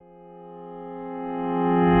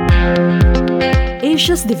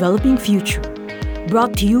Asia's Developing Future,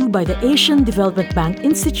 brought to you by the Asian Development Bank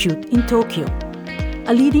Institute in Tokyo,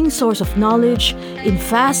 a leading source of knowledge in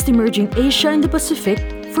fast-emerging Asia and the Pacific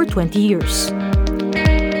for 20 years.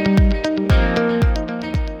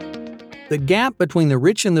 The gap between the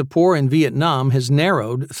rich and the poor in Vietnam has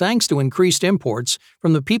narrowed thanks to increased imports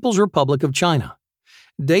from the People's Republic of China.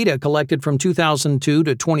 Data collected from 2002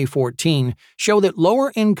 to 2014 show that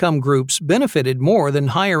lower-income groups benefited more than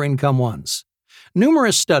higher-income ones.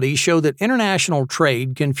 Numerous studies show that international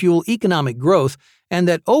trade can fuel economic growth and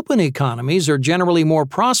that open economies are generally more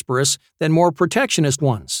prosperous than more protectionist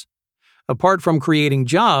ones. Apart from creating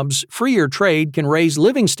jobs, freer trade can raise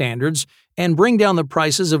living standards and bring down the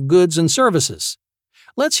prices of goods and services.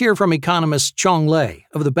 Let's hear from economist Chong Lei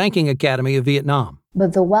of the Banking Academy of Vietnam.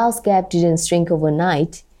 But the wealth gap didn't shrink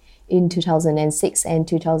overnight. In 2006 and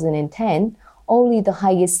 2010, only the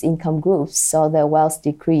highest income groups saw their wealth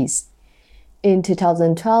decrease. In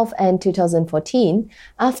 2012 and 2014,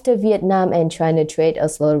 after Vietnam and China trade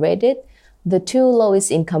accelerated, the two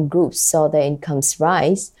lowest income groups saw their incomes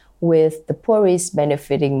rise, with the poorest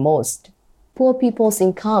benefiting most. Poor people's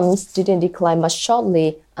incomes didn't decline much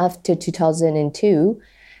shortly after 2002,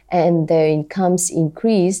 and their incomes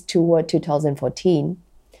increased toward 2014.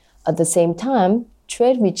 At the same time,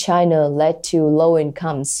 trade with China led to low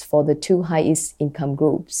incomes for the two highest income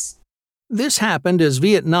groups. This happened as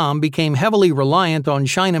Vietnam became heavily reliant on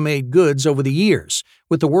China-made goods over the years,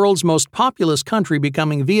 with the world's most populous country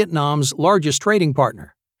becoming Vietnam's largest trading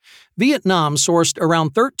partner. Vietnam sourced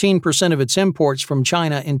around 13% of its imports from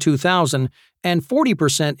China in 2000 and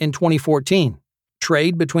 40% in 2014.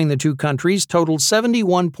 Trade between the two countries totaled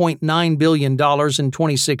 $71.9 billion in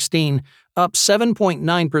 2016, up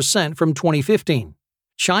 7.9% from 2015.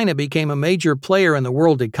 China became a major player in the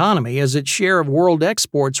world economy as its share of world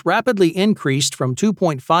exports rapidly increased from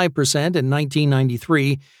 2.5% in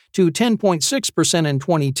 1993 to 10.6% in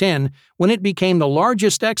 2010, when it became the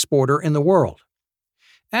largest exporter in the world.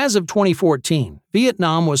 As of 2014,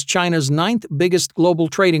 Vietnam was China's ninth biggest global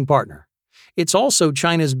trading partner. It's also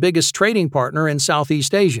China's biggest trading partner in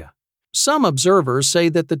Southeast Asia. Some observers say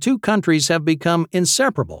that the two countries have become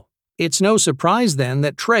inseparable. It's no surprise then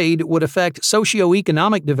that trade would affect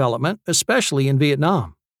socio-economic development, especially in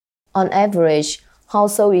Vietnam. On average,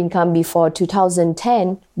 household income before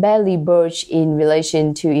 2010 barely budged in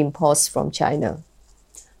relation to imports from China.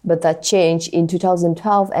 But that changed in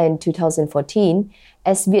 2012 and 2014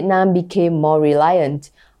 as Vietnam became more reliant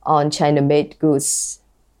on China-made goods.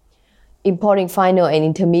 Importing final and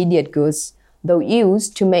intermediate goods, though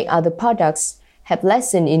used to make other products, have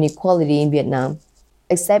lessened inequality in Vietnam.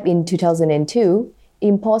 Except in 2002,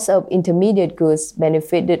 imports of intermediate goods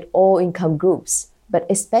benefited all income groups, but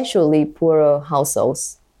especially poorer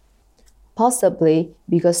households. Possibly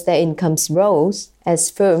because their incomes rose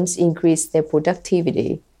as firms increased their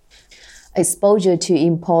productivity. Exposure to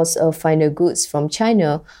imports of final goods from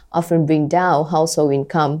China often bring down household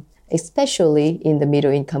income, especially in the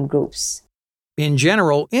middle-income groups. In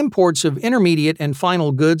general, imports of intermediate and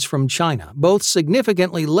final goods from China both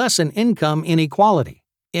significantly lessen income inequality.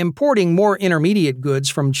 Importing more intermediate goods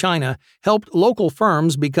from China helped local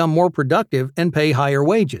firms become more productive and pay higher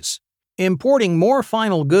wages. Importing more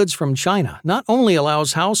final goods from China not only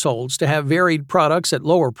allows households to have varied products at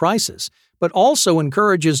lower prices, but also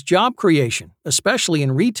encourages job creation, especially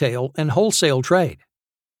in retail and wholesale trade.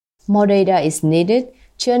 More data is needed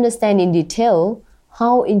to understand in detail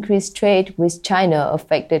how increased trade with China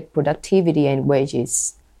affected productivity and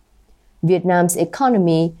wages. Vietnam's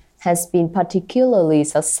economy has been particularly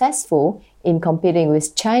successful in competing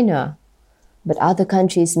with China, but other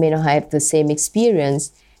countries may not have the same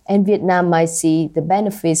experience, and Vietnam might see the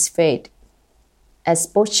benefits fade. As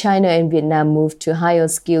both China and Vietnam move to higher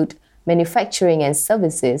skilled manufacturing and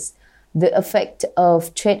services, the effect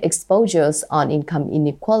of trade exposures on income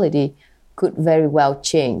inequality could very well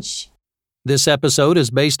change. This episode is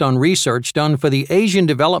based on research done for the Asian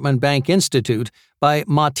Development Bank Institute by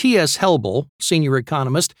Matthias Helbel, senior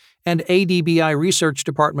economist and ADBI Research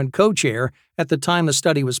Department co-chair at the time the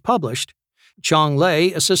study was published, Chong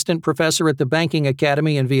Lei, assistant professor at the Banking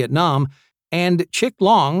Academy in Vietnam, and Chick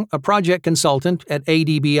Long, a project consultant at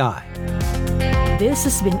ADBI. This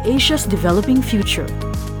has been Asia's Developing Future,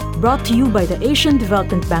 brought to you by the Asian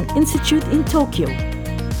Development Bank Institute in Tokyo.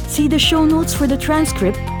 See the show notes for the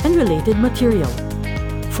transcript and related material.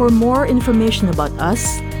 For more information about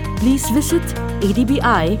us, please visit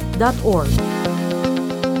adbi.org.